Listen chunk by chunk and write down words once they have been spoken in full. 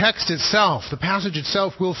text itself, the passage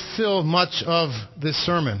itself, will fill much of this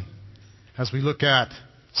sermon as we look at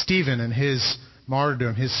Stephen and his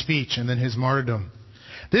martyrdom, his speech, and then his martyrdom.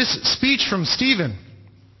 This speech from Stephen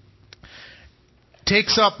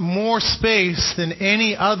takes up more space than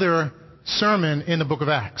any other sermon in the book of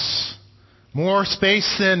Acts. More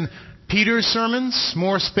space than Peter's sermons,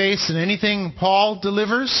 more space than anything Paul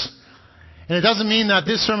delivers. And it doesn't mean that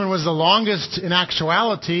this sermon was the longest in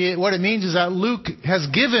actuality. What it means is that Luke has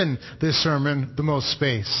given this sermon the most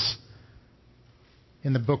space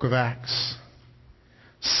in the book of Acts.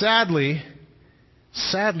 Sadly,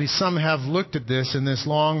 some have looked at this in this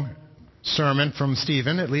long sermon from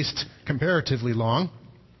Stephen, at least comparatively long,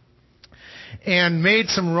 and made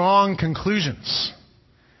some wrong conclusions.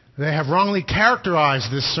 They have wrongly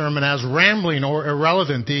characterized this sermon as rambling or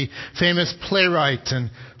irrelevant. The famous playwright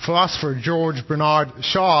and philosopher George Bernard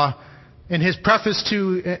Shaw, in his preface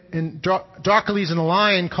to Darkles and the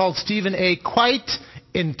Lion, called Stephen a quite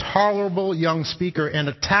intolerable young speaker and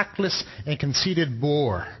a tactless and conceited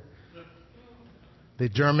bore. The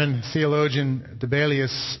German theologian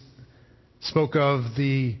Dibelius spoke of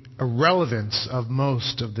the irrelevance of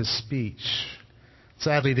most of this speech.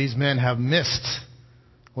 Sadly, these men have missed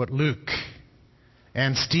what Luke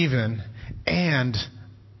and Stephen and,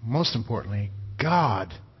 most importantly,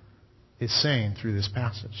 God is saying through this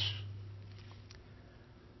passage.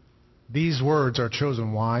 These words are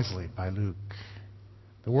chosen wisely by Luke.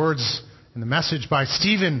 The words in the message by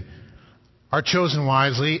Stephen are chosen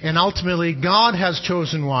wisely, and ultimately God has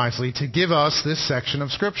chosen wisely to give us this section of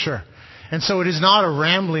Scripture. And so it is not a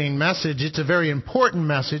rambling message. It's a very important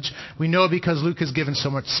message. We know because Luke has given so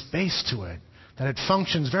much space to it, that it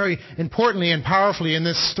functions very importantly and powerfully in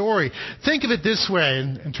this story. Think of it this way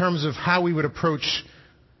in terms of how we would approach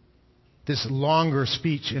this longer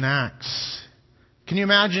speech in Acts. Can you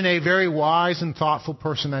imagine a very wise and thoughtful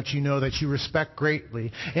person that you know, that you respect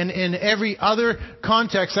greatly? And in every other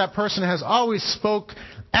context, that person has always spoke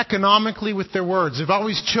economically with their words. They've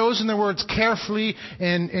always chosen their words carefully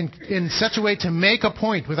and in such a way to make a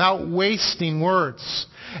point without wasting words.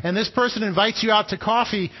 And this person invites you out to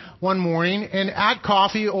coffee one morning, and at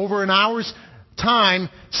coffee, over an hour's time,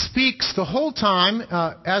 speaks the whole time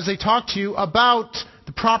as they talk to you about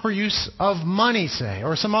the proper use of money, say,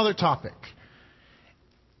 or some other topic.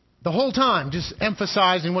 The whole time, just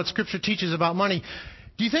emphasizing what Scripture teaches about money.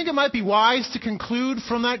 Do you think it might be wise to conclude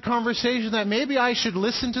from that conversation that maybe I should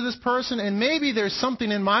listen to this person, and maybe there's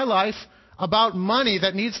something in my life about money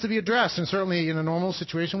that needs to be addressed? And certainly in a normal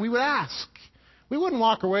situation, we would ask. We wouldn't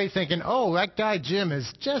walk away thinking, oh, that guy Jim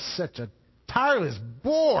is just such a tireless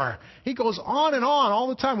bore. He goes on and on all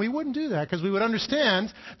the time. We wouldn't do that because we would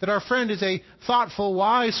understand that our friend is a thoughtful,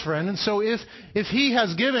 wise friend. And so if he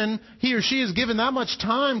or she has given that much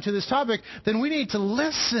time to this topic, then we need to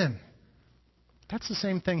listen. That's the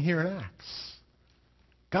same thing here in Acts.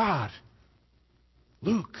 God,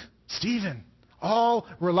 Luke, Stephen, all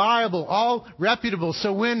reliable, all reputable.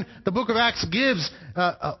 So when the book of Acts gives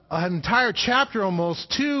an entire chapter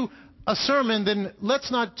almost to a sermon, then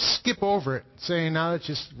let's not skip over it, saying, now that's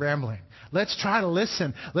just rambling. Let's try to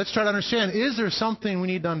listen. Let's try to understand. Is there something we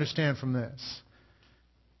need to understand from this?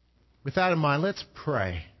 With that in mind, let's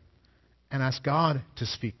pray and ask God to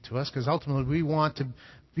speak to us, because ultimately we want to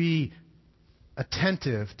be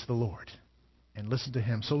attentive to the Lord and listen to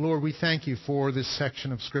Him. So, Lord, we thank You for this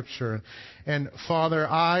section of Scripture. And Father,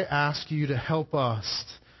 I ask You to help us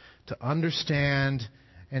to understand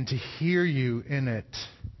and to hear You in it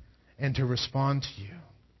and to respond to You.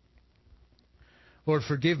 Lord,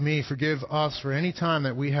 forgive me, forgive us for any time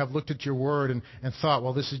that we have looked at Your Word and thought,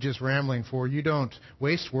 well, this is just rambling. For You don't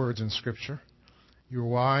waste words in Scripture. You're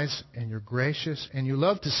wise and You're gracious, and You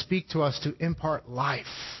love to speak to us to impart life,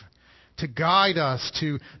 to guide us,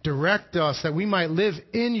 to direct us, that we might live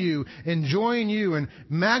in You, enjoying You, and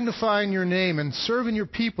magnifying Your name, and serving Your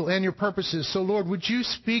people and Your purposes. So, Lord, would You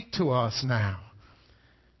speak to us now?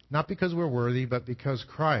 Not because we're worthy, but because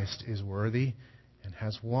Christ is worthy and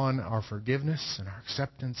has won our forgiveness and our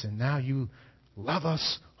acceptance. And now You love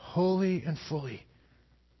us wholly and fully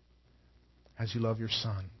as You love Your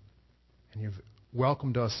Son. And You've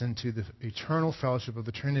welcomed us into the eternal fellowship of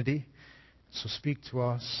the Trinity. So speak to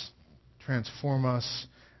us, transform us,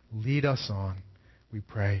 lead us on, we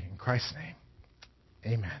pray in Christ's name.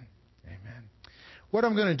 Amen. Amen. What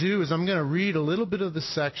I'm going to do is I'm going to read a little bit of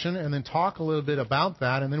this section and then talk a little bit about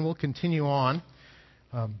that, and then we'll continue on.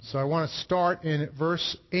 So I want to start in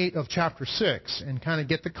verse 8 of chapter 6 and kind of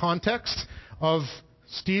get the context of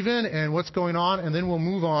Stephen and what's going on, and then we'll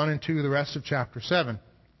move on into the rest of chapter 7.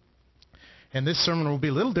 And this sermon will be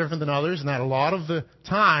a little different than others in that a lot of the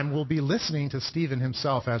time we'll be listening to Stephen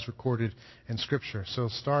himself as recorded in Scripture. So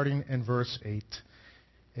starting in verse 8.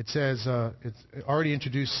 It says, it already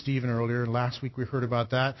introduced Stephen earlier, and last week we heard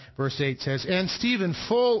about that. Verse 8 says, "And Stephen,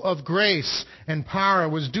 full of grace and power,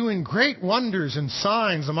 was doing great wonders and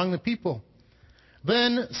signs among the people.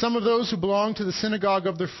 Then some of those who belonged to the synagogue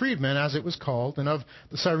of the freedmen, as it was called, and of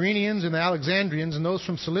the Cyrenians and the Alexandrians and those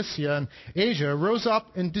from Cilicia and Asia, rose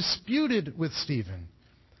up and disputed with Stephen.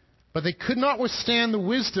 But they could not withstand the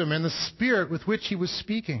wisdom and the spirit with which he was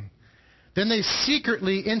speaking. Then they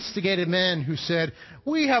secretly instigated men who said,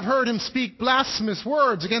 'We have heard him speak blasphemous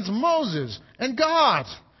words against Moses and God.'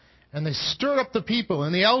 And they stirred up the people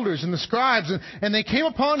and the elders and the scribes, and they came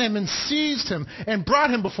upon him and seized him and brought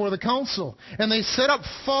him before the council. And they set up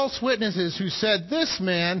false witnesses who said, 'This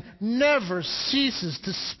man never ceases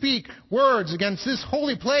to speak words against this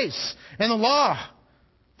holy place and the law.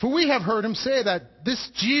 For we have heard him say that this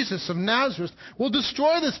Jesus of Nazareth will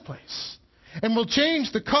destroy this place and will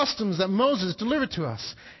change the customs that Moses delivered to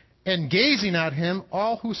us.' And gazing at him,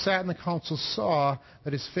 all who sat in the council saw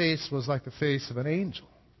that his face was like the face of an angel."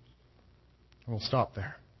 We'll stop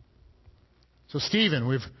there. So Stephen,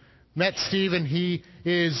 we've met Stephen. He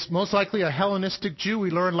is most likely a Hellenistic Jew. We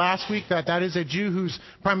learned last week that that is a Jew whose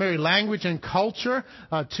primary language and culture,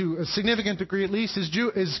 to a significant degree at least, is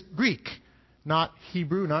Greek, not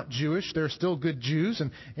Hebrew, not Jewish. They're still good Jews.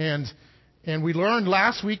 And we learned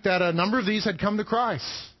last week that a number of these had come to Christ.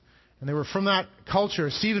 And they were from that culture.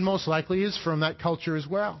 Stephen most likely is from that culture as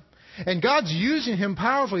well. And God's using him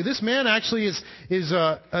powerfully. This man actually is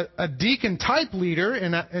a deacon type leader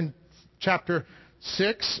in chapter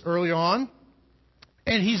 6 early on.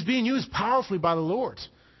 And he's being used powerfully by the Lord.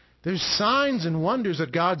 There's signs and wonders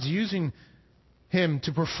that God's using him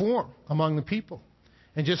to perform among the people.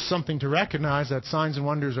 And just something to recognize that signs and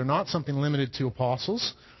wonders are not something limited to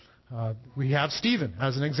apostles. We have Stephen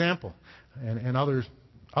as an example, and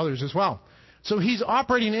others as well. So he's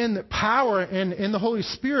operating in the power and in the Holy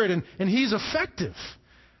Spirit, and he's effective.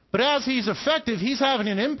 But as he's effective, he's having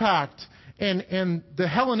an impact. And the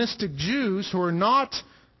Hellenistic Jews who are not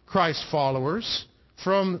Christ followers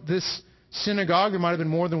from this synagogue, there might have been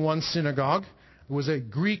more than one synagogue. It was a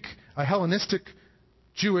Hellenistic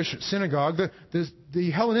Jewish synagogue.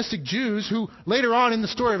 The Hellenistic Jews, who later on in the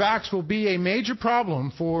story of Acts will be a major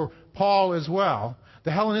problem for Paul as well.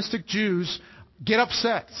 The Hellenistic Jews get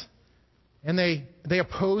upset. And they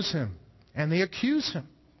oppose him, and they accuse him.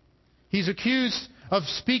 He's accused of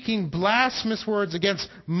speaking blasphemous words against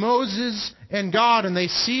Moses and God, and they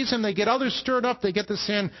seize him. They get others stirred up. They get the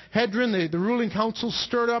Sanhedrin, the ruling council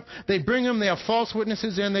stirred up. They bring him. They have false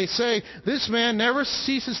witnesses, and they say, "This man never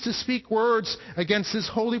ceases to speak words against this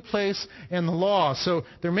holy place and the law." So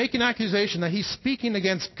they're making accusation that he's speaking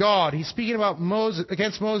against God. He's speaking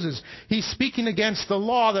against Moses. He's speaking against the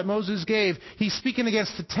law that Moses gave. He's speaking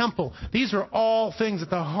against the temple. These are all things at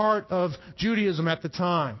the heart of Judaism at the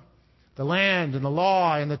time. The land and the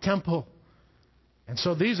law and the temple. And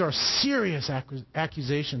so these are serious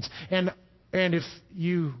accusations. And if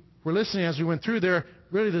you were listening as we went through, they're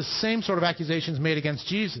really the same sort of accusations made against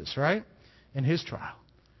Jesus, right? In his trial.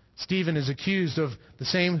 Stephen is accused of the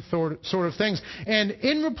same sort of things. And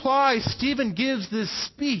in reply, Stephen gives this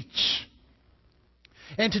speech.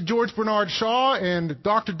 And to George Bernard Shaw and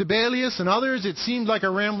Dr. Debelius and others, it seemed like a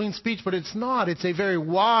rambling speech, but it's not. It's a very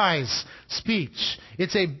wise speech.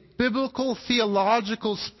 It's a biblical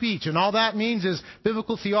theological speech. And all that means is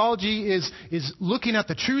biblical theology is looking at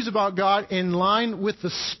the truths about God in line with the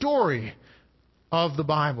story of the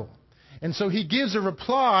Bible. And so he gives a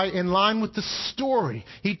reply in line with the story.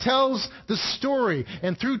 He tells the story,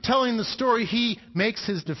 and through telling the story, he makes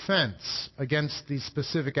his defense against these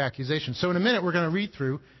specific accusations. So in a minute, we're going to read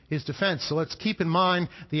through his defense. So let's keep in mind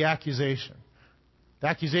the accusation. The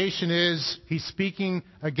accusation is he's speaking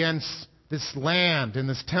against this land and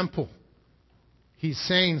this temple. He's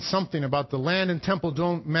saying something about the land and temple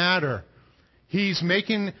don't matter. He's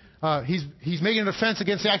making a defense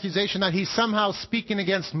against the accusation that he's somehow speaking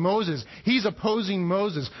against Moses. He's opposing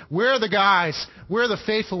Moses. We're the guys. We're the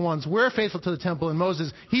faithful ones. We're faithful to the temple. And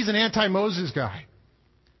Moses, he's an anti-Moses guy.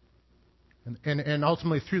 And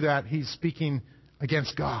ultimately through that, he's speaking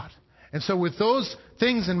against God. And so with those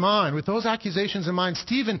things in mind, with those accusations in mind,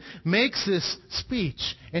 Stephen makes this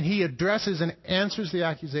speech, and he addresses and answers the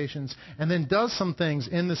accusations, and then does some things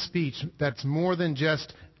in the speech that's more than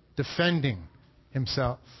just defending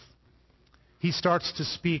himself. He starts to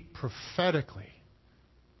speak prophetically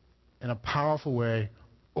in a powerful way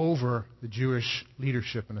over the Jewish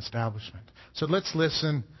leadership and establishment. So let's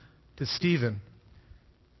listen to Stephen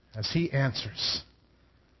as he answers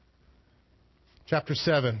chapter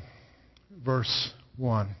 7, verse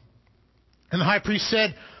 1. And the high priest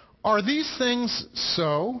said, "Are these things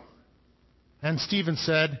so?" And Stephen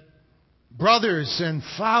said, "Brothers and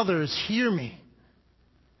fathers, hear me.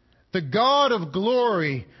 The God of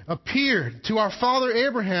glory appeared to our father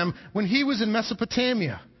Abraham when he was in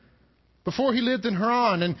Mesopotamia, before he lived in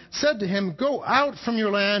Haran, and said to him, 'Go out from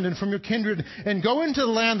your land and from your kindred, and go into the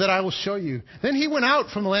land that I will show you.' Then he went out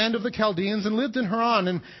from the land of the Chaldeans and lived in Haran.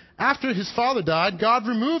 And after his father died, God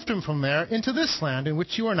removed him from there into this land in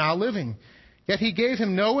which you are now living. Yet he gave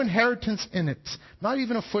him no inheritance in it, not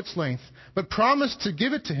even a foot's length, but promised to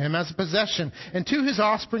give it to him as a possession and to his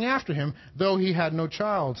offspring after him, though he had no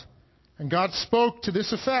child. And God spoke to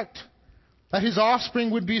this effect, that his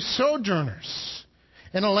offspring would be sojourners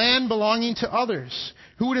in a land belonging to others,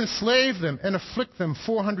 who would enslave them and afflict them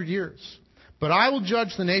 400 years. But I will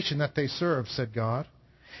judge the nation that they serve, said God.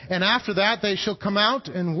 And after that they shall come out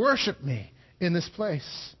and worship me in this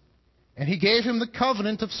place. And he gave him the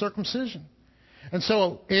covenant of circumcision. And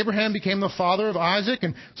so Abraham became the father of Isaac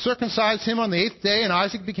and circumcised him on the 8th day. And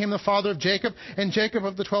Isaac became the father of Jacob, and Jacob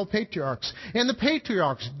of the 12 patriarchs. And the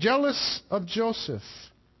patriarchs, jealous of Joseph,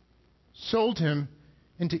 sold him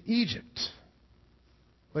into Egypt.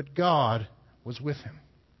 But God was with him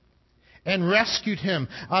and rescued him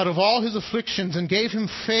out of all his afflictions and gave him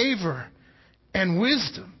favor and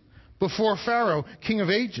wisdom before Pharaoh, king of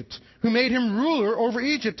Egypt, who made him ruler over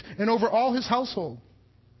Egypt and over all his household.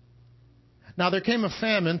 Now there came a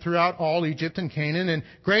famine throughout all Egypt and Canaan, and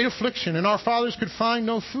great affliction, and our fathers could find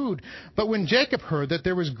no food. But when Jacob heard that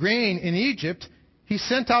there was grain in Egypt, he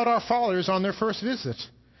sent out our fathers on their first visit.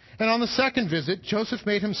 And on the second visit, Joseph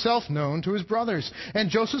made himself known to his brothers,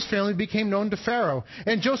 and Joseph's family became known to Pharaoh.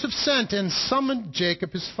 And Joseph sent and summoned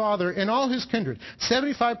Jacob his father and all his kindred,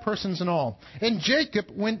 75 persons in all. And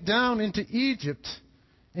Jacob went down into Egypt,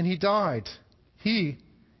 and he died, he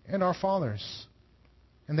and our fathers.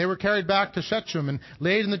 And they were carried back to Shechem and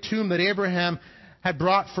laid in the tomb that Abraham had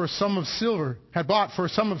bought for a sum of silver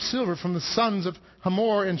from the sons of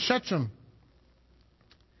Hamor in Shechem.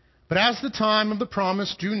 But as the time of the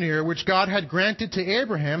promise drew near, which God had granted to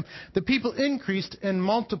Abraham, the people increased and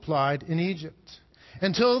multiplied in Egypt,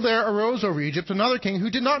 until there arose over Egypt another king who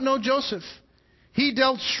did not know Joseph. He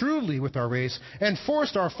dealt shrewdly with our race and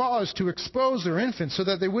forced our fathers to expose their infants so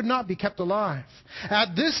that they would not be kept alive.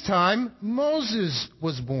 At this time, Moses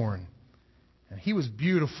was born, and he was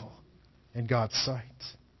beautiful in God's sight.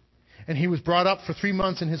 And he was brought up for 3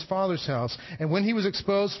 months in his father's house. And when he was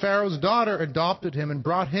exposed, Pharaoh's daughter adopted him and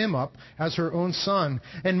brought him up as her own son.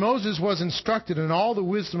 And Moses was instructed in all the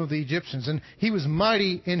wisdom of the Egyptians, and he was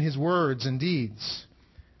mighty in his words and deeds.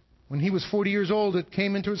 When he was 40 years old, it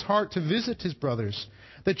came into his heart to visit his brothers,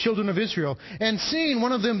 the children of Israel. And seeing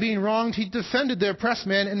one of them being wronged, he defended the oppressed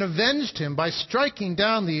man and avenged him by striking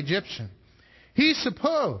down the Egyptian. He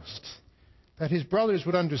supposed that his brothers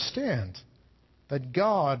would understand that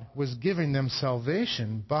God was giving them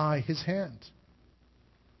salvation by his hand.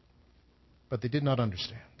 But they did not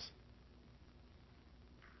understand.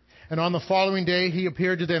 And on the following day he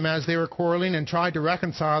appeared to them as they were quarreling and tried to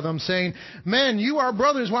reconcile them, saying, "Men, you are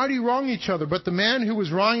brothers, why do you wrong each other?" But the man who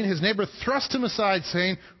was wronging his neighbor thrust him aside,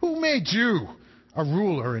 saying, "Who made you a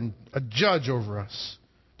ruler and a judge over us?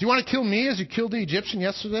 Do you want to kill me as you killed the Egyptian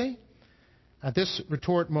yesterday?" At this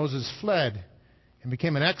retort Moses fled and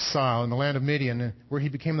became an exile in the land of Midian, where he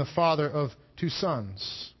became the father of 2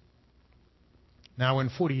 sons. Now when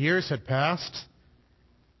 40 years had passed,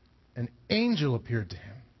 an angel appeared to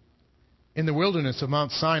him in the wilderness of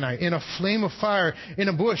Mount Sinai, in a flame of fire, in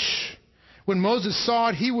a bush. When Moses saw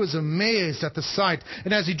it, he was amazed at the sight.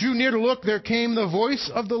 And as he drew near to look, there came the voice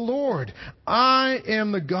of the Lord. "I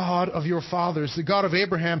am the God of your fathers, the God of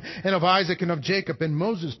Abraham and of Isaac and of Jacob." And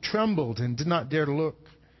Moses trembled and did not dare to look.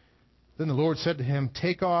 Then the Lord said to him,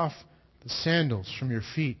 "Take off the sandals from your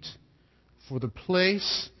feet, for the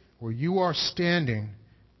place where you are standing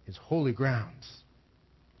is holy ground.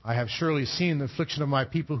 I have surely seen the affliction of my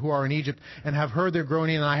people who are in Egypt, and have heard their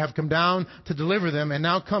groaning, and I have come down to deliver them. And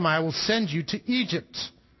now come, I will send you to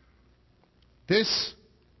Egypt." This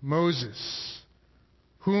Moses,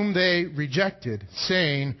 whom they rejected,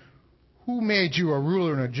 saying, "Who made you a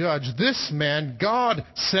ruler and a judge?" this man God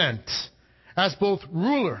sent as both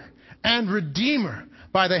ruler and redeemer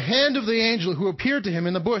by the hand of the angel who appeared to him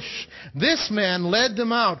in the bush. This man led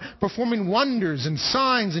them out, performing wonders and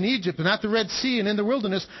signs in Egypt and at the Red Sea and in the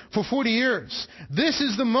wilderness for 40 years. This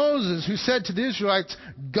is the Moses who said to the Israelites,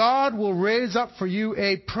 "God will raise up for you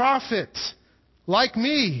a prophet like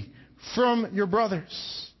me from your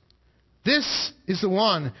brothers." This is the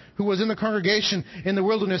one who was in the congregation in the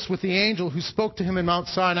wilderness with the angel who spoke to him in Mount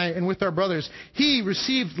Sinai and with our brothers. He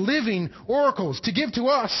received living oracles to give to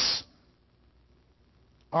us.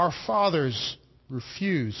 Our fathers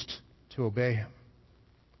refused to obey him,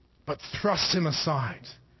 but thrust him aside.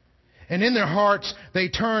 And in their hearts they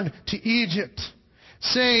turned to Egypt,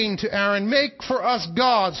 saying to Aaron, make for us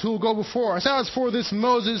gods who will go before us. As for this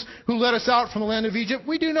Moses who led us out from the land of Egypt,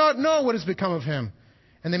 we do not know what has become of him.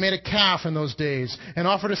 And they made a calf in those days and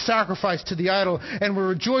offered a sacrifice to the idol and were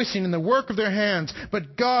rejoicing in the work of their hands.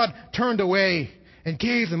 But God turned away and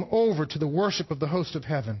gave them over to the worship of the host of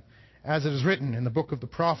heaven. As it is written in the book of the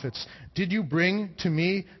prophets, did you bring to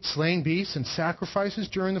me slain beasts and sacrifices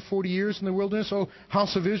during the 40 years in the wilderness, O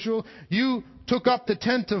house of Israel? You took up the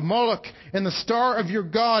tent of Moloch and the star of your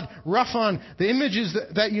god, Rephan, the images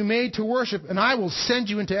that you made to worship, and I will send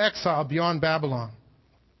you into exile beyond Babylon.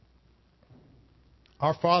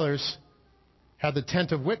 Our fathers had the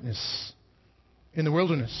tent of witness in the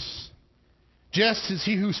wilderness, just as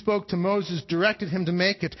he who spoke to Moses directed him to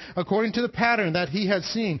make it, according to the pattern that he had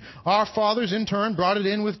seen. Our fathers, in turn, brought it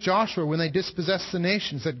in with Joshua when they dispossessed the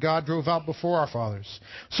nations that God drove out before our fathers.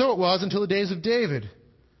 So it was until the days of David,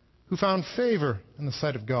 who found favor in the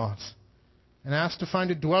sight of God, and asked to find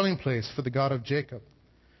a dwelling place for the God of Jacob.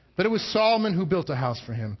 But it was Solomon who built a house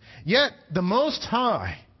for him. Yet the Most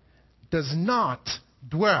High does not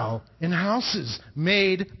dwell in houses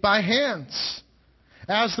made by hands.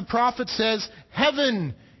 As the prophet says,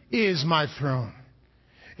 heaven is my throne,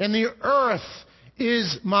 and the earth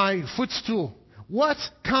is my footstool. What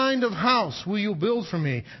kind of house will you build for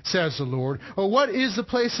me, says the Lord? Or what is the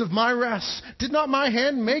place of my rest? Did not my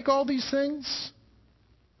hand make all these things?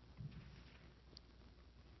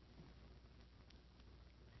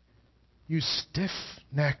 You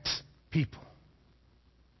stiff-necked people,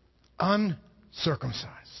 uncircumcised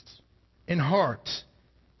in heart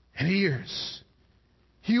and ears,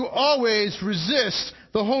 you always resist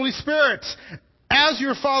the Holy Spirit. As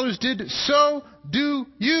your fathers did, so do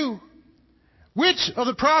you. Which of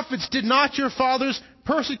the prophets did not your fathers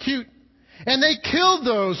persecute? And they killed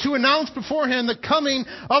those who announced beforehand the coming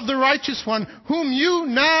of the righteous one, whom you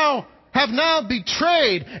have now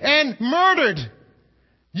betrayed and murdered.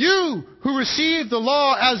 You who received the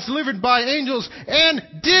law as delivered by angels and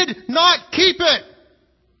did not keep it.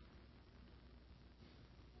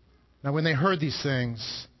 Now when they heard these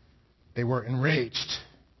things, they were enraged.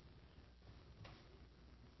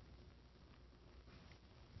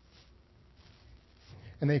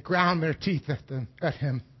 And they ground their teeth at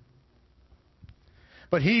him.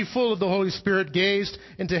 But he, full of the Holy Spirit, gazed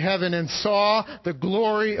into heaven and saw the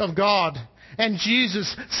glory of God, and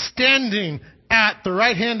Jesus standing at the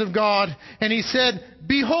right hand of God. And he said,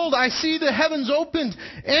 behold, I see the heavens opened,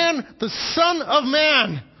 and the Son of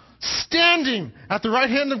Man standing at the right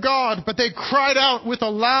hand of God. But they cried out with a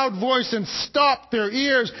loud voice and stopped their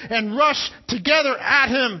ears and rushed together at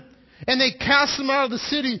him. And they cast him out of the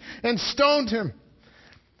city and stoned him.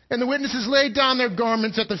 And the witnesses laid down their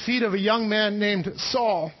garments at the feet of a young man named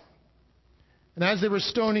Saul. And as they were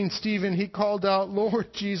stoning Stephen, he called out, Lord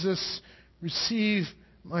Jesus, receive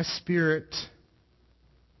my spirit.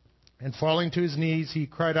 And falling to his knees, he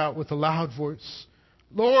cried out with a loud voice,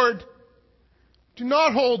 Lord, do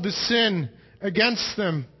not hold this sin against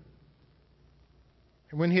them.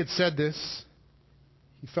 And when he had said this,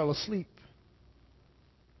 he fell asleep.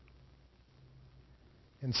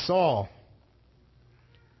 And Saul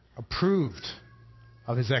approved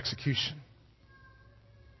of his execution.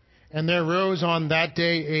 And there arose on that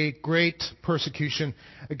day a great persecution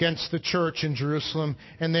against the church in Jerusalem,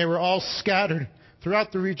 and they were all scattered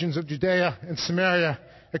throughout the regions of Judea and Samaria,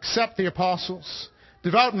 except the apostles.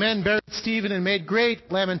 Devout men buried Stephen and made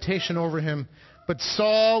great lamentation over him. But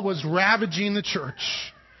Saul was ravaging the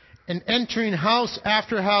church, and entering house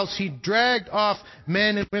after house, he dragged off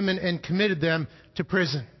men and women and committed them to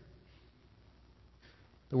prison.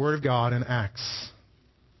 The Word of God in Acts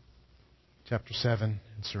chapter 7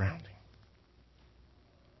 and surrounding.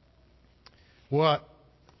 What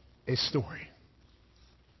a story.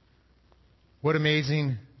 What an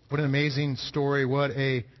amazing story. What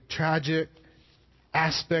a tragic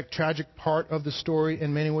part of the story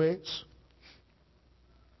in many ways.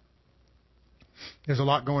 There's a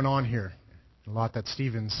lot going on here. A lot that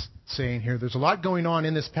Stephen's saying here. There's a lot going on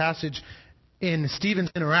in this passage in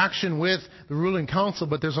Stephen's interaction with the ruling council,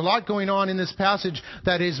 but there's a lot going on in this passage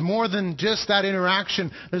that is more than just that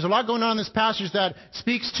interaction. There's a lot going on in this passage that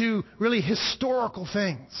speaks to really historical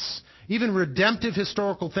things, even redemptive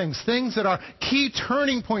historical things, things that are key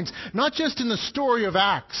turning points, not just in the story of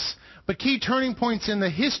Acts, but key turning points in the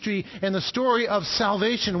history and the story of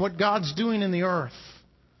salvation, what God's doing in the earth.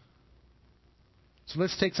 So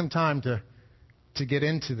let's take some time to get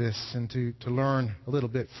into this and to learn a little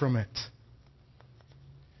bit from it.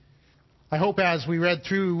 I hope as we read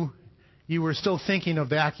through, you were still thinking of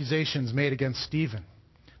the accusations made against Stephen,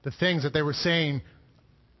 the things that they were saying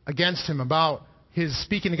against him about his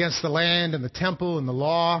speaking against the land and the temple and the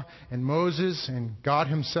law and Moses and God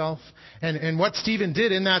himself. And what Stephen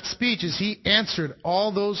did in that speech is he answered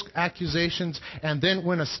all those accusations and then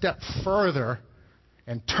went a step further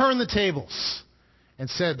and turned the tables and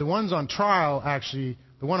said, the one on trial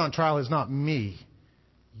is not me.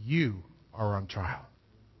 You are on trial.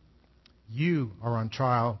 You are on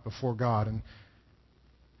trial before God.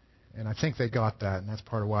 And I think they got that, and that's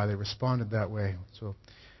part of why they responded that way.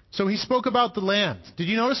 So he spoke about the land. Did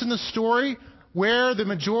you notice in the story where the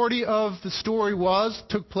majority of the story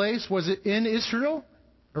took place? Was it in Israel,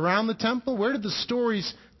 around the temple? Where did the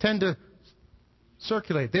stories tend to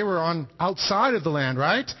circulate? They were outside of the land,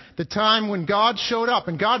 right? The time when God showed up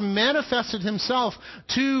and God manifested himself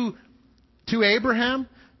to Abraham,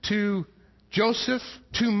 to Joseph,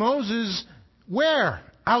 to Moses. Where?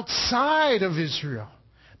 Outside of Israel.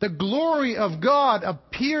 The glory of God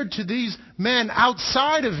appeared to these men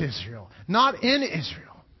outside of Israel, not in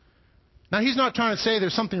Israel. Now, he's not trying to say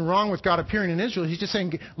there's something wrong with God appearing in Israel. He's just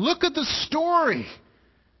saying, look at the story.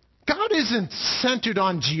 God isn't centered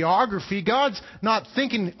on geography. God's not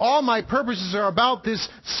thinking all my purposes are about this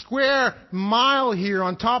square mile here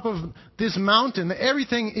on top of this mountain.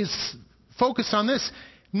 Everything is focused on this.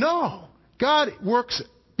 No. God works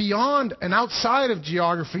beyond and outside of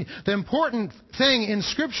geography. The important thing in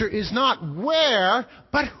Scripture is not where,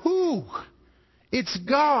 but who. It's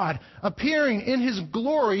God appearing in His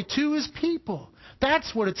glory to His people.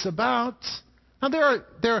 That's what it's about. Now,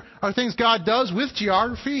 there are things God does with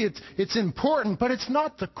geography. It's important, but it's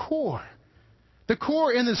not the core. The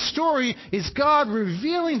core in the story is God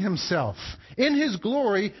revealing Himself in His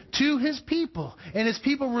glory to His people, and His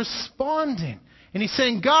people responding. And He's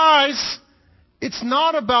saying, guys, it's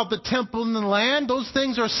not about the temple and the land. Those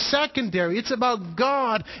things are secondary. It's about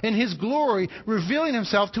God and His glory revealing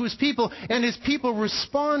Himself to His people and His people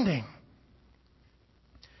responding.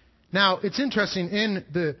 Now, it's interesting, in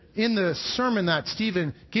the sermon that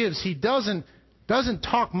Stephen gives, he doesn't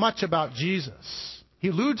talk much about Jesus. He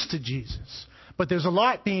alludes to Jesus. But there's a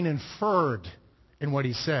lot being inferred in what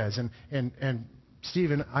he says. And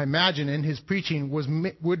Stephen, I imagine, in his preaching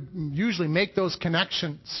would usually make those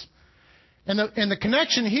connections. And the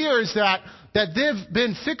connection here is that they've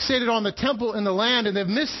been fixated on the temple and the land, and they've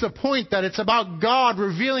missed the point that it's about God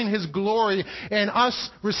revealing His glory and us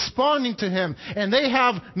responding to Him. And they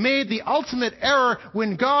have made the ultimate error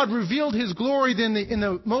when God revealed His glory in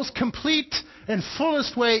the most complete and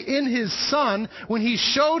fullest way in His Son. When He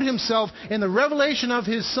showed Himself in the revelation of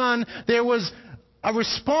His Son, there was a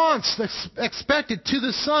response that's expected to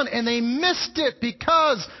the Son, and they missed it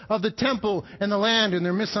because of the temple and the land and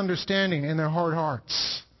their misunderstanding and their hard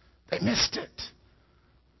hearts. They missed it.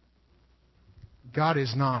 God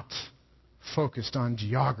is not focused on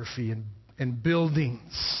geography and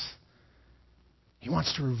buildings. He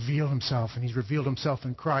wants to reveal Himself, and He's revealed Himself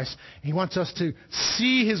in Christ. He wants us to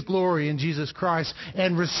see His glory in Jesus Christ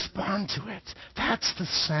and respond to it. That's the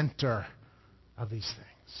center of these things.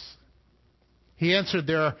 He answered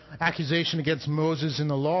their accusation against Moses in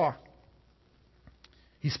the law.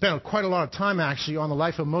 He spent quite a lot of time, actually, on the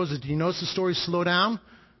life of Moses. Did you notice the story slow down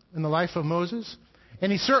in the life of Moses?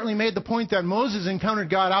 And he certainly made the point that Moses encountered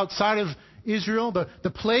God outside of Israel. The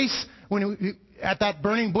place, at that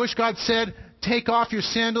burning bush, God said, take off your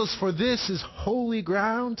sandals, for this is holy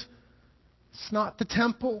ground. It's not the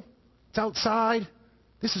temple. It's outside.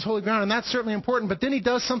 This is holy ground, and that's certainly important. But then he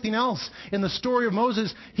does something else. In the story of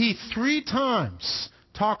Moses, he 3 times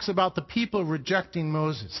talks about the people rejecting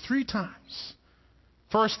Moses. 3 times.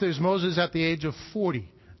 First, there's Moses at the age of 40,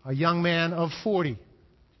 a young man of 40.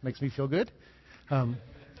 Makes me feel good.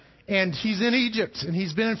 And he's in Egypt, and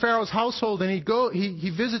he's been in Pharaoh's household, and he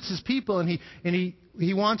visits his people, and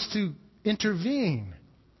he wants to intervene.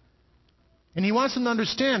 And he wants them to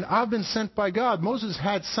understand, I've been sent by God. Moses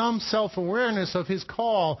had some self-awareness of his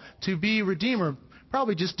call to be Redeemer,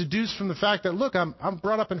 probably just deduced from the fact that, look, I'm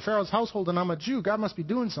brought up in Pharaoh's household and I'm a Jew. God must be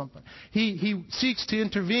doing something. He seeks to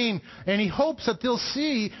intervene, and he hopes that they'll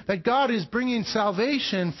see that God is bringing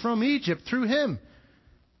salvation from Egypt through him.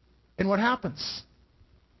 And what happens?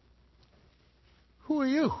 Who are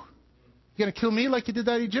you? You going to kill me like you did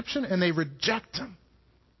that Egyptian? And they reject him.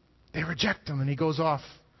 They reject him, and he goes off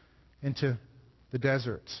into the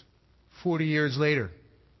desert. 40 years later,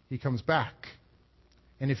 he comes back.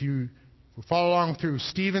 And if you We follow along through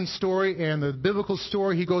Stephen's story and the biblical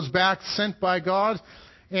story. He goes back, sent by God,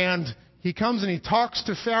 and he comes and he talks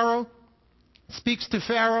to Pharaoh, speaks to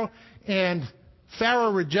Pharaoh, and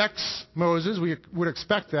Pharaoh rejects Moses. We would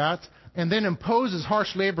expect that. And then imposes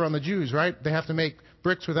harsh labor on the Jews, right? They have to make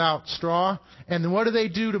bricks without straw. And then what do they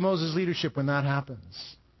do to Moses' leadership when that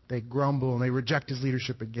happens? They grumble and they reject his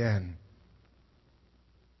leadership again.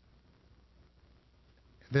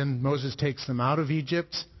 Then Moses takes them out of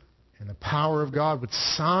Egypt in the power of God with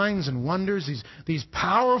signs and wonders, these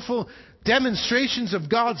powerful demonstrations of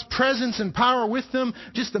God's presence and power with them,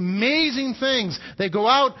 just amazing things. They go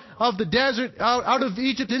out of the desert, out of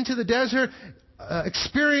Egypt into the desert,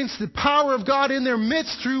 experience the power of God in their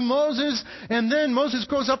midst through Moses, and then Moses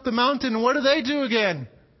goes up the mountain, and what do they do again?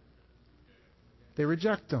 They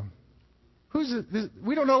reject him.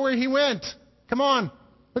 We don't know where he went. Come on,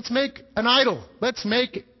 let's make an idol. Let's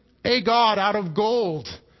make a god out of gold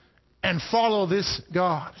and follow this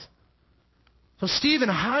God. So Stephen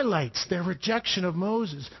highlights their rejection of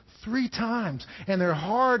Moses 3 times and their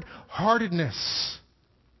hard-heartedness.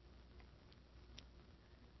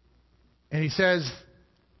 And he says,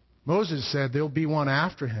 Moses said there'll be one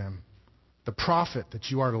after him, the prophet that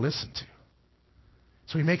you are to listen to.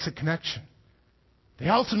 So he makes a connection. The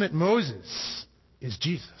ultimate Moses is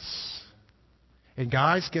Jesus. And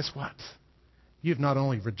guys, guess what? You've not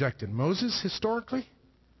only rejected Moses historically,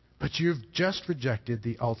 but you've just rejected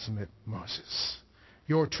the ultimate Moses.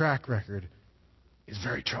 Your track record is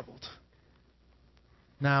very troubled.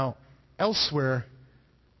 Now, elsewhere,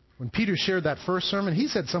 when Peter shared that first sermon, he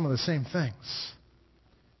said some of the same things.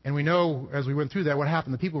 And we know, as we went through that, what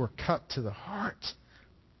happened. The people were cut to the heart.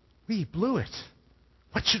 We blew it.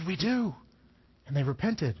 What should we do? And they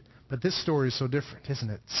repented. But this story is so different,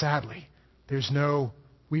 isn't it? Sadly, there's no,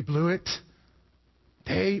 we blew it.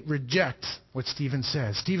 They reject what Stephen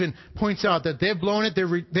says. Stephen points out that they've blown it.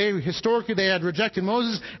 Historically, they had rejected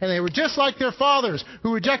Moses, and they were just like their fathers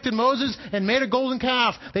who rejected Moses and made a golden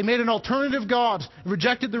calf. They made an alternative God,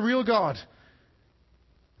 rejected the real God.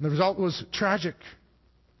 And the result was tragic.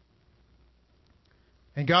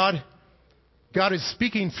 And God is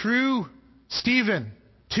speaking through Stephen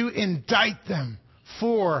to indict them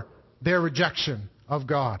for their rejection of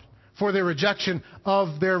God, for their rejection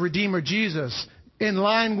of their Redeemer Jesus, in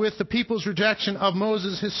line with the people's rejection of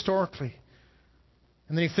Moses historically.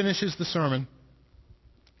 And then he finishes the sermon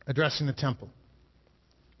addressing the temple.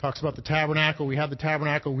 Talks about the tabernacle. We had the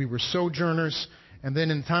tabernacle. We were sojourners. And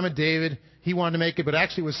then in the time of David, he wanted to make it, but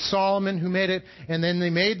actually it was Solomon who made it. And then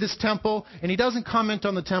they made this temple. And he doesn't comment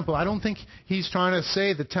on the temple. I don't think he's trying to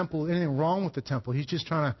say the temple, anything wrong with the temple. He's just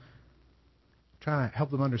trying to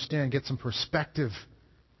help them understand, get some perspective.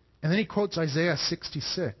 And then he quotes Isaiah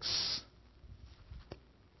 66.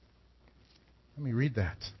 Let me read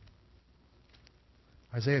that.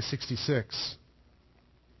 Isaiah 66.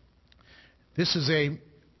 This is a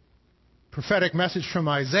prophetic message from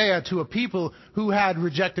Isaiah to a people who had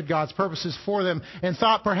rejected God's purposes for them and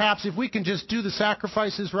thought perhaps if we can just do the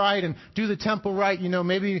sacrifices right and do the temple right,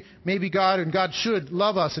 maybe God should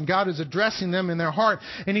love us, and God is addressing them in their heart.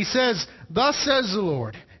 And he says, "Thus says the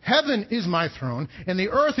Lord, heaven is my throne, and the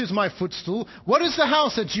earth is my footstool. What is the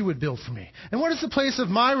house that you would build for me? And what is the place of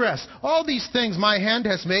my rest? All these things my hand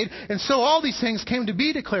has made, and so all these things came to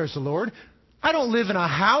be, declares the Lord. I don't live in a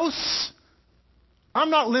house. I'm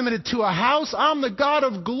not limited to a house. I'm the God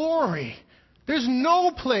of glory. There's no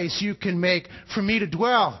place you can make for me to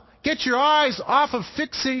dwell. Get your eyes off of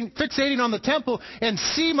fixating on the temple and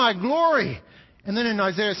see my glory." And then in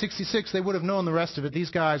Isaiah 66, they would have known the rest of it. These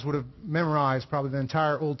guys would have memorized probably the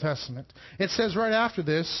entire Old Testament. It says right after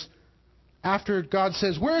this, after God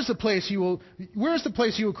says, where's the place you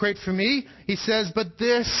will create for me? He says, "But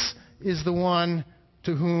this is the one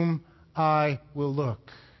to whom I will look."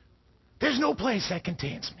 There's no place that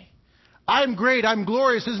contains me. I'm great. I'm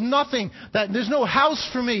glorious. There's no house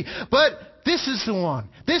for me. But this is the one.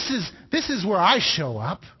 This is where I show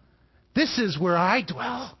up. This is where I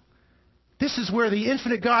dwell. This is where the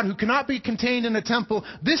infinite God, who cannot be contained in a temple,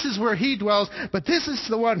 this is where he dwells. But this is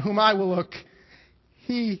the one whom I will look.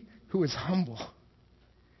 He who is humble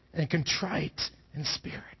and contrite in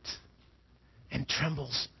spirit and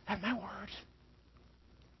trembles at my word.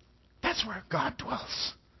 That's where God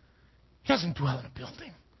dwells. He doesn't dwell in a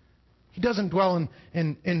building. He doesn't dwell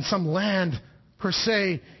in some land per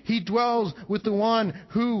se. He dwells with the one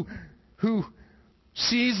who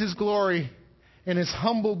sees his glory and is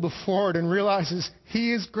humbled before it and realizes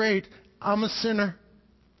he is great. I'm a sinner.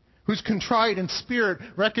 Who's contrite in spirit,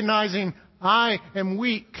 recognizing I am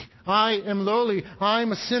weak. I am lowly.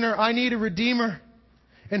 I'm a sinner. I need a redeemer.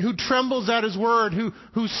 and who trembles at His word,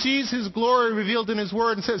 who sees His glory revealed in His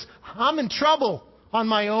word and says, I'm in trouble on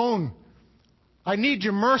my own. I need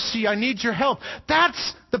your mercy. I need your help.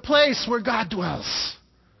 That's the place where God dwells,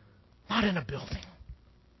 not in a building.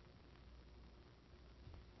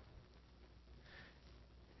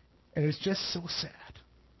 And it's just so sad.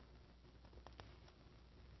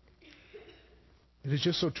 It is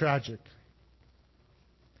just so tragic.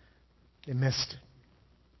 They missed it.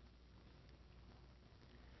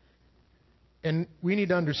 And we need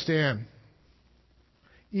to understand,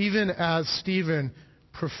 even as Stephen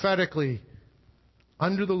prophetically,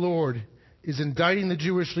 under the Lord, is indicting the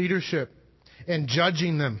Jewish leadership and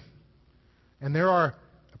judging them, and there are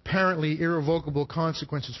apparently irrevocable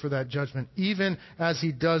consequences for that judgment, even as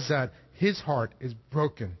he does that, his heart is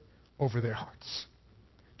broken over their hearts.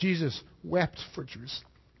 Jesus wept for Jerusalem.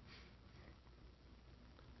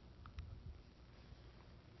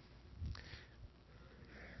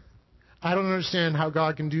 I don't understand how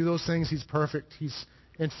God can do those things. He's perfect. He's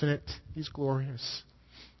infinite. He's glorious.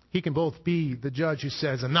 He can both be the judge who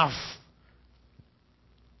says, enough.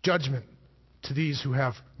 Judgment to these who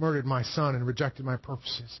have murdered my son and rejected my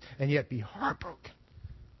purposes, and yet be heartbroken.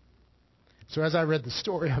 So as I read the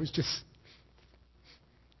story, I was just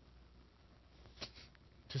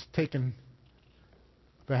taken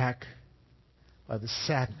back by the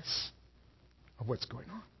sadness of what's going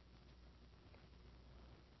on.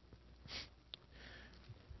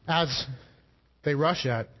 As they rush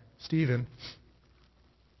at Stephen,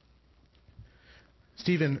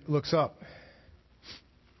 Stephen looks up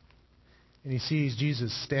and he sees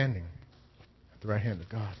Jesus standing at the right hand of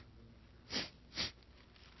God.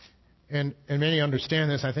 And many understand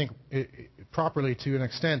this, I think, properly to an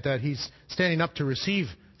extent, that he's standing up to receive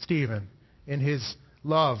Stephen in his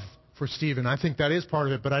love for Stephen. I think that is part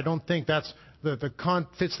of it, but I don't think that's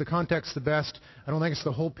fits the context the best. I don't think it's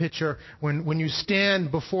the whole picture. When you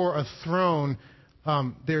stand before a throne,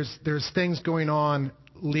 there's things going on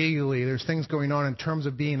legally. There's things going on in terms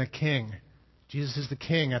of being a king. Jesus is the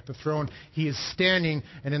king at the throne. He is standing,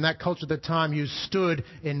 and in that culture at the time, you stood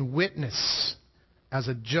in witness as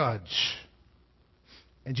a judge.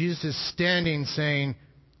 And Jesus is standing saying,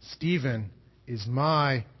 Stephen is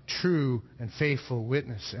my true and faithful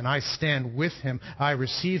witness, and I stand with him, I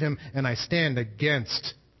receive him, and I stand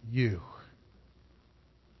against you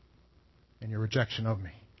and your rejection of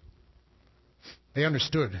me. They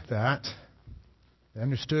understood that. They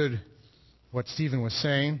understood what Stephen was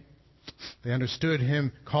saying. They understood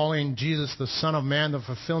him calling Jesus the Son of Man, the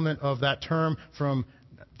fulfillment of that term from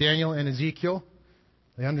Daniel and Ezekiel.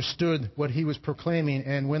 They understood what he was proclaiming,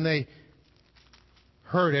 and when they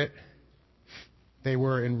heard it, they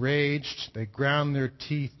were enraged. They ground their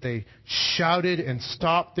teeth. They shouted and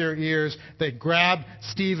stopped their ears. They grabbed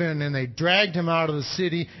Stephen and they dragged him out of the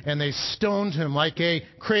city and they stoned him like a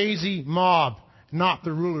crazy mob, not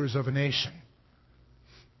the rulers of a nation.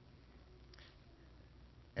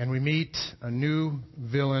 And we meet a new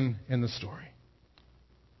villain in the story.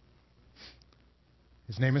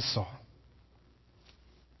 His name is Saul.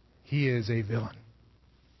 He is a villain.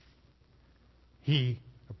 He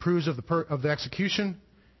approves of the execution,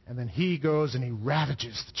 and then he goes and he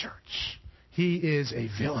ravages the church. He is a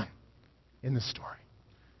villain in the story.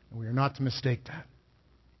 And we are not to mistake that.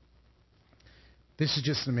 This is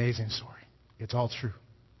just an amazing story. It's all true.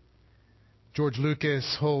 George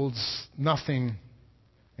Lucas holds nothing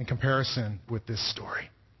in comparison with this story.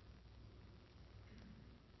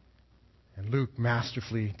 And Luke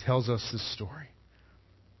masterfully tells us this story,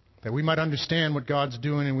 that we might understand what God's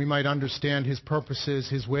doing and we might understand His purposes,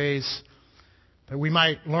 His ways, that we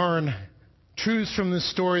might learn truths from this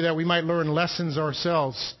story, that we might learn lessons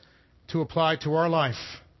ourselves to apply to our life.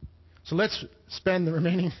 So let's spend the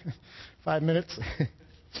remaining 5 minutes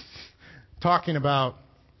talking about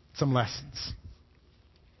some lessons.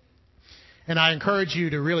 And I encourage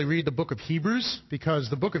you to really read the book of Hebrews, because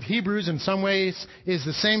the book of Hebrews in some ways is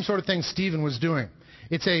the same sort of thing Stephen was doing.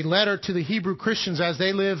 It's a letter to the Hebrew Christians as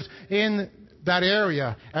they lived in that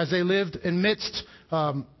area, as they lived amidst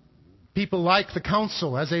people like the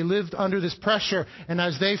council, as they lived under this pressure, and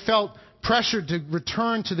as they felt pressured to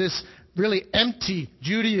return to this really empty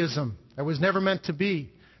Judaism that was never meant to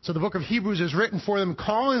be. So the book of Hebrews is written for them,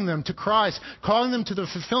 calling them to Christ, calling them to the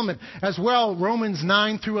fulfillment. As well, Romans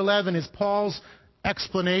 9 through 11 is Paul's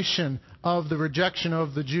explanation of the rejection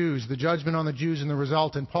of the Jews, the judgment on the Jews and the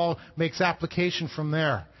result, and Paul makes application from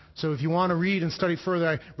there. So if you want to read and study further,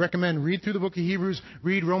 I recommend read through the book of Hebrews,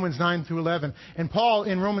 read Romans 9 through 11. And Paul,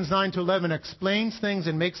 in Romans 9 to 11, explains things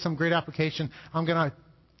and makes some great application. I'm going to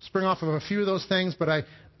spring off of a few of those things, but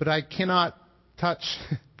I cannot touch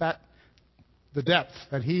that the depth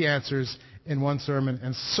that he answers in one sermon,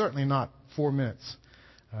 and certainly not 4 minutes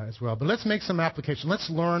as well. But let's make some application. Let's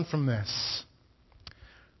learn from this.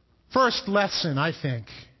 First lesson, I think,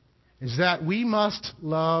 is that we must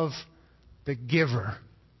love the giver,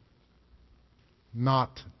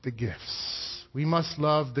 not the gifts. We must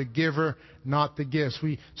love the giver, not the gifts.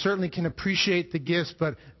 We certainly can appreciate the gifts,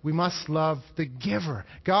 but we must love the giver,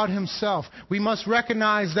 God himself. We must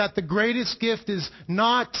recognize that the greatest gift is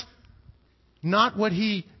not what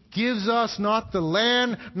he gives us, not the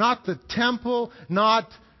land, not the temple, not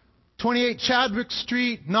 28 Chadwick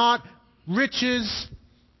Street, not riches,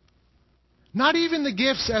 not even the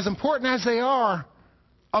gifts, as important as they are,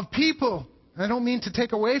 of people. I don't mean to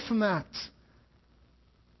take away from that.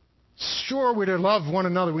 Sure, we're to love one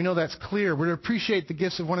another. We know that's clear. We're to appreciate the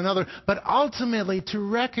gifts of one another. But ultimately, to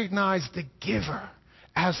recognize the giver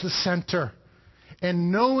as the center.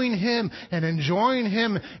 And knowing him and enjoying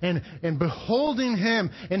him and beholding him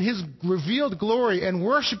and his revealed glory and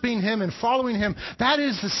worshiping him and following him. That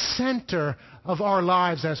is the center of our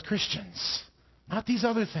lives as Christians. Not these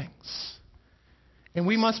other things. And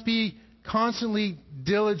we must be constantly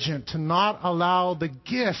diligent to not allow the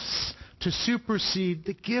gifts to supersede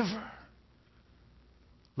the giver,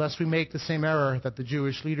 lest we make the same error that the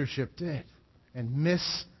Jewish leadership did and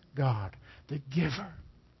miss God, the giver.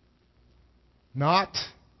 Not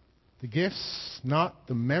the gifts, not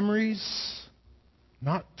the memories,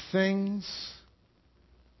 not things,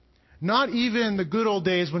 not even the good old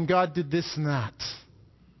days when God did this and that.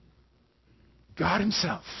 God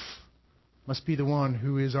himself must be the one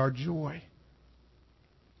who is our joy.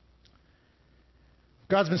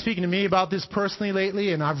 God's been speaking to me about this personally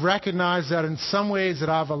lately, and I've recognized that in some ways that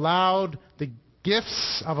I've allowed the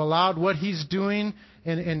gifts, I've allowed what he's doing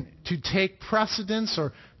and to take precedence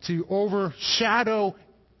or to overshadow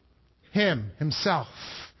himself.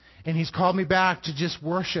 And he's called me back to just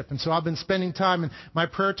worship. And so I've been spending time in my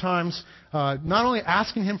prayer times, not only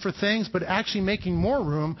asking him for things, but actually making more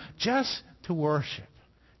room just to worship,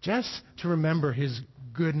 just to remember his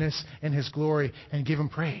goodness and his glory and give him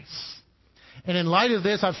praise. And in light of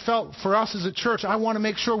this, I've felt for us as a church, I want to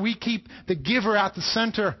make sure we keep the giver at the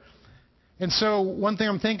center. And so one thing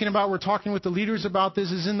I'm thinking about, we're talking with the leaders about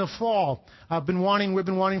this, is in the fall. We've been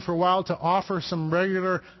wanting for a while to offer some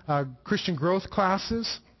regular Christian growth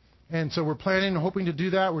classes. And so we're planning and hoping to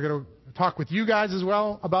do that. We're going to talk with you guys as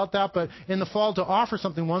well about that. But in the fall, to offer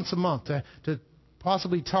something once a month, to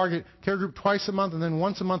possibly target care group twice a month, and then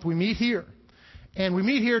once a month we meet here. And we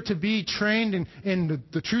meet here to be trained in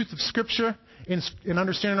the truth of Scripture, in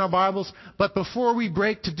understanding our Bibles. But before we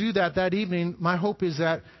break to do that evening, my hope is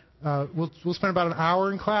that we'll spend about an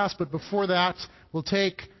hour in class. But before that, we'll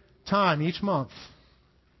take time each month,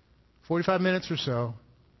 45 minutes or so,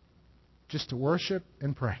 just to worship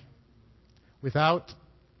and pray without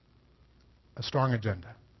a strong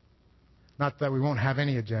agenda. Not that we won't have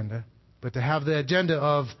any agenda, but to have the agenda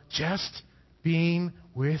of just being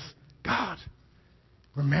with God.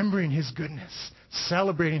 Remembering his goodness,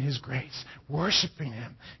 celebrating his grace, worshiping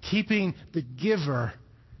him, keeping the giver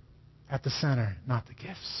at the center, not the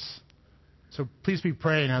gifts. So please be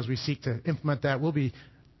praying as we seek to implement that. We'll be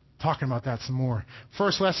talking about that some more.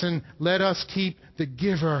 First lesson, let us keep the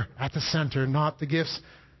giver at the center, not the gifts.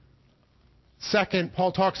 Second,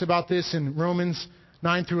 Paul talks about this in Romans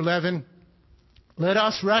 9 through 11. Let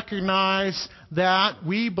us recognize that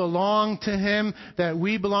we belong to him, that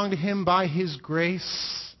we belong to him by his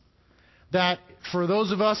grace. That for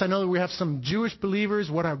those of us, I know that we have some Jewish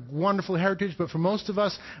believers, what a wonderful heritage, but for most of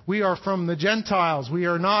us, we are from the Gentiles. We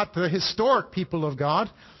are not the historic people of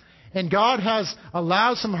God. And God has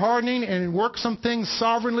allowed some hardening and worked some things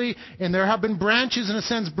sovereignly, and there have been branches, in a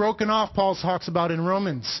sense, broken off, Paul talks about in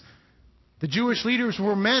Romans. The Jewish leaders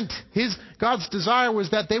were meant, God's desire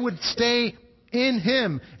was that they would stay in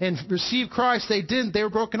him and receive Christ. They didn't. They were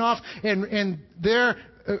broken off. And their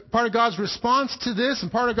part of God's response to this, and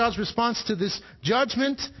part of God's response to this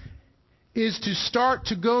judgment, is to start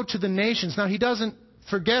to go to the nations. Now, he doesn't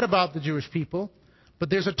forget about the Jewish people, but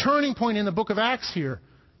there's a turning point in the book of Acts here.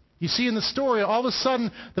 You see in the story, all of a sudden,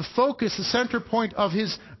 the focus, the center point of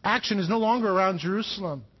his action is no longer around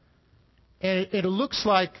Jerusalem. And it looks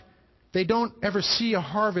like they don't ever see a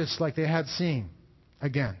harvest like they had seen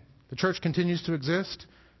again. The church continues to exist,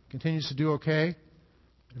 continues to do okay,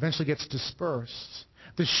 eventually gets dispersed.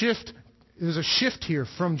 There's a shift here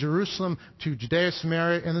from Jerusalem to Judea,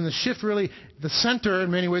 Samaria, and then the shift really, the center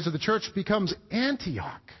in many ways of the church becomes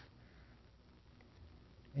Antioch.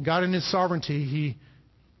 And God in his sovereignty,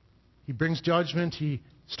 he brings judgment, he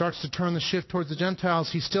starts to turn the shift towards the Gentiles.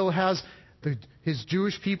 He still has his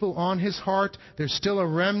Jewish people on his heart. There's still a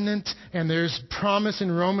remnant, and there's promise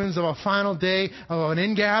in Romans of a final day of an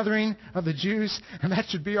ingathering of the Jews, and that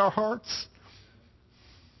should be our hearts.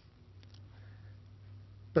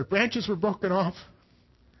 But branches were broken off.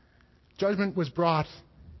 Judgment was brought,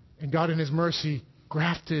 and God in his mercy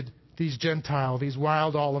grafted these Gentile, these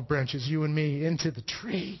wild olive branches, you and me, into the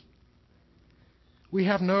tree. We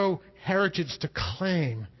have no heritage to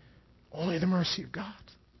claim, only the mercy of God.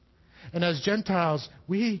 And as Gentiles,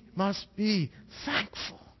 we must be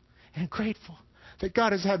thankful and grateful that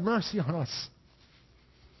God has had mercy on us.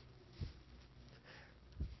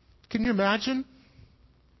 Can you imagine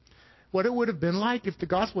what it would have been like if the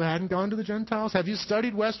gospel hadn't gone to the Gentiles? Have you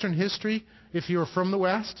studied Western history if you're from the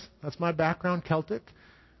West? That's my background, Celtic.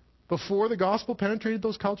 Before the gospel penetrated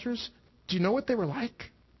those cultures, do you know what they were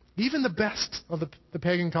like? Even the best of the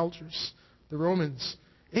pagan cultures, the Romans,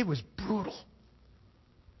 it was brutal,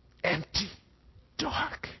 empty,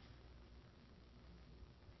 dark.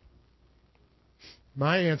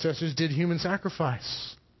 My ancestors did human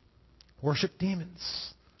sacrifice, worshiped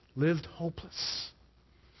demons, lived hopeless.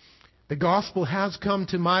 The gospel has come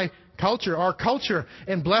to my culture, our culture,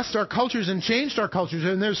 and blessed our cultures and changed our cultures.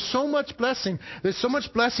 And there's so much blessing. There's so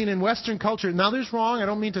much blessing in Western culture. Now, there's wrong. I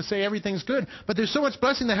don't mean to say everything's good. But there's so much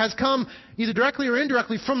blessing that has come either directly or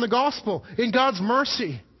indirectly from the gospel in God's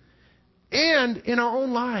mercy and in our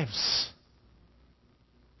own lives.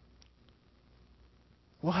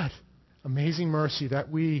 What amazing mercy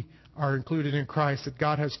that we are included in Christ, that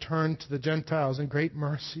God has turned to the Gentiles in great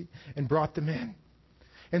mercy and brought them in.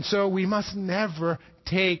 And so we must never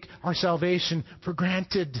take our salvation for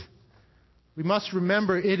granted. We must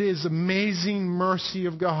remember it is amazing mercy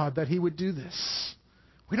of God that He would do this.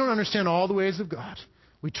 We don't understand all the ways of God.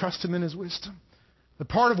 We trust Him in His wisdom. The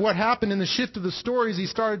part of what happened in the shift of the stories, He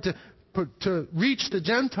started to reach the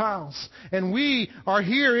Gentiles. And we are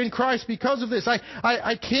here in Christ because of this.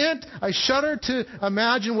 I shudder to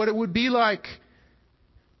imagine what it would be like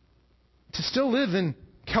to still live in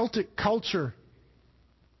Celtic culture.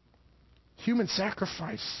 Human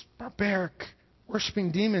sacrifice, barbaric,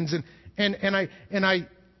 worshiping demons, and I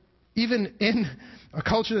even in a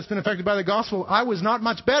culture that's been affected by the gospel, I was not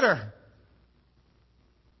much better.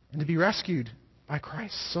 And to be rescued by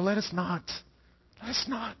Christ. So let us not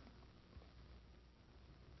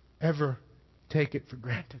ever take it for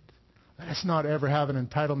granted. Let us not ever have an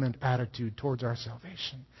entitlement attitude towards our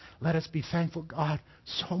salvation. Let us be thankful, God,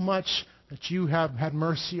 so much that you have had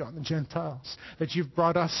mercy on the Gentiles, that you've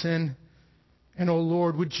brought us in. And, oh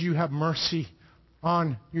Lord, would you have mercy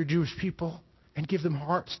on your Jewish people and give them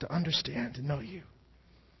hearts to understand and know you.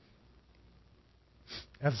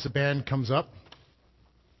 As the band comes up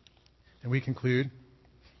and we conclude,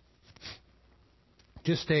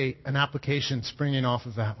 just an application springing off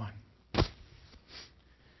of that one.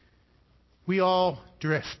 We all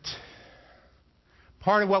drift.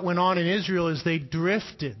 Part of what went on in Israel is they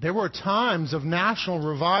drifted. There were times of national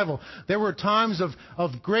revival. There were times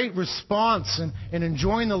of great response and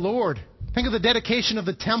enjoying the Lord. Think of the dedication of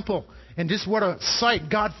the temple. And just what a sight.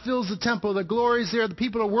 God fills the temple. The glory is there. The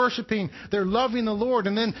people are worshiping. They're loving the Lord.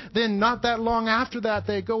 And then not that long after that,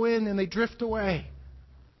 they go in and they drift away.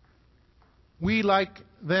 We, like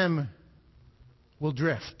them, will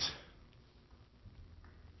drift.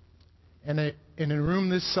 And in a room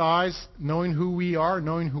this size, knowing who we are,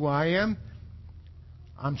 knowing who I am,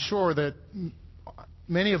 I'm sure that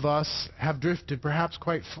many of us have drifted perhaps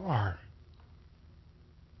quite far.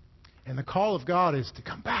 And the call of God is to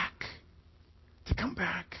come back. To come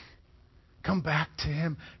back. Come back to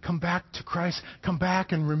Him. Come back to Christ. Come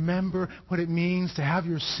back and remember what it means to have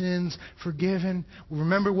your sins forgiven.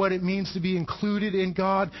 Remember what it means to be included in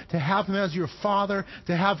God, to have Him as your Father,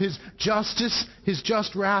 to have His justice, His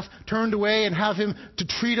just wrath turned away, and have Him to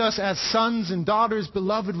treat us as sons and daughters,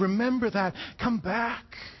 beloved. Remember that. Come back.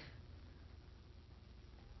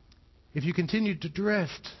 If you continue to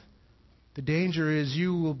drift, the danger is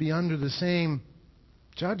you will be under the same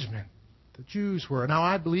judgment the Jews were. Now,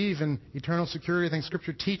 I believe in eternal security. I think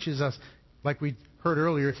Scripture teaches us, like we heard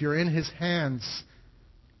earlier, if you're in His hands,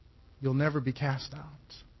 you'll never be cast out.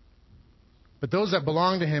 But those that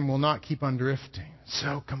belong to Him will not keep on drifting.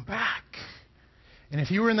 So come back. And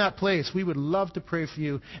if you were in that place, we would love to pray for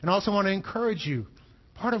you. And also want to encourage you.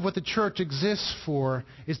 Part of what the church exists for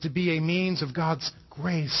is to be a means of God's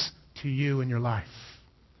grace to you in your life.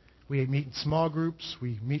 We meet in small groups.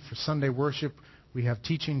 We meet for Sunday worship. We have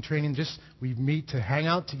teaching, training. We meet to hang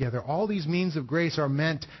out together. All these means of grace are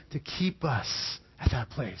meant to keep us at that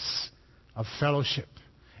place of fellowship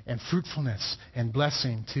and fruitfulness and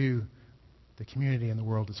blessing to the community and the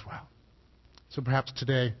world as well. So perhaps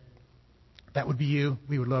today If that would be you,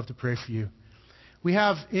 we would love to pray for you. We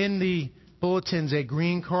have in the bulletins a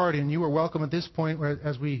green card, and you are welcome at this point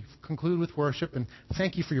as we conclude with worship. And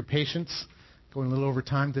thank you for your patience, going a little over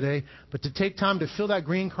time today. But to take time to fill that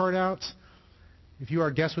green card out, if you are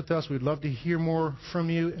a guest with us, we'd love to hear more from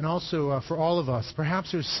you. And also for all of us,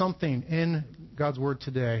 perhaps there's something in God's Word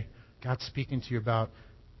today God's speaking to you about.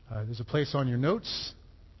 There's a place on your notes,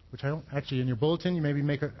 which I don't actually in your bulletin. You maybe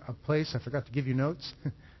make a place. I forgot to give you notes.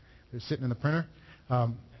 They're sitting in the printer.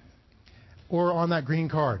 Or on that green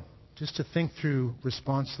card, just to think through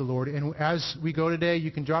response to the Lord. And as we go today, you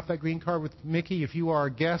can drop that green card with Mickey. If you are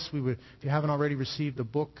a guest, if you haven't already received a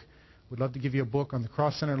book, we'd love to give you a book on the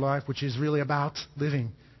cross-centered life, which is really about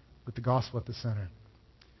living with the gospel at the center.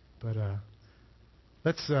 But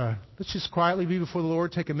let's just quietly be before the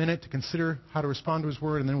Lord, take a minute to consider how to respond to His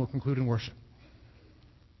Word, and then we'll conclude in worship.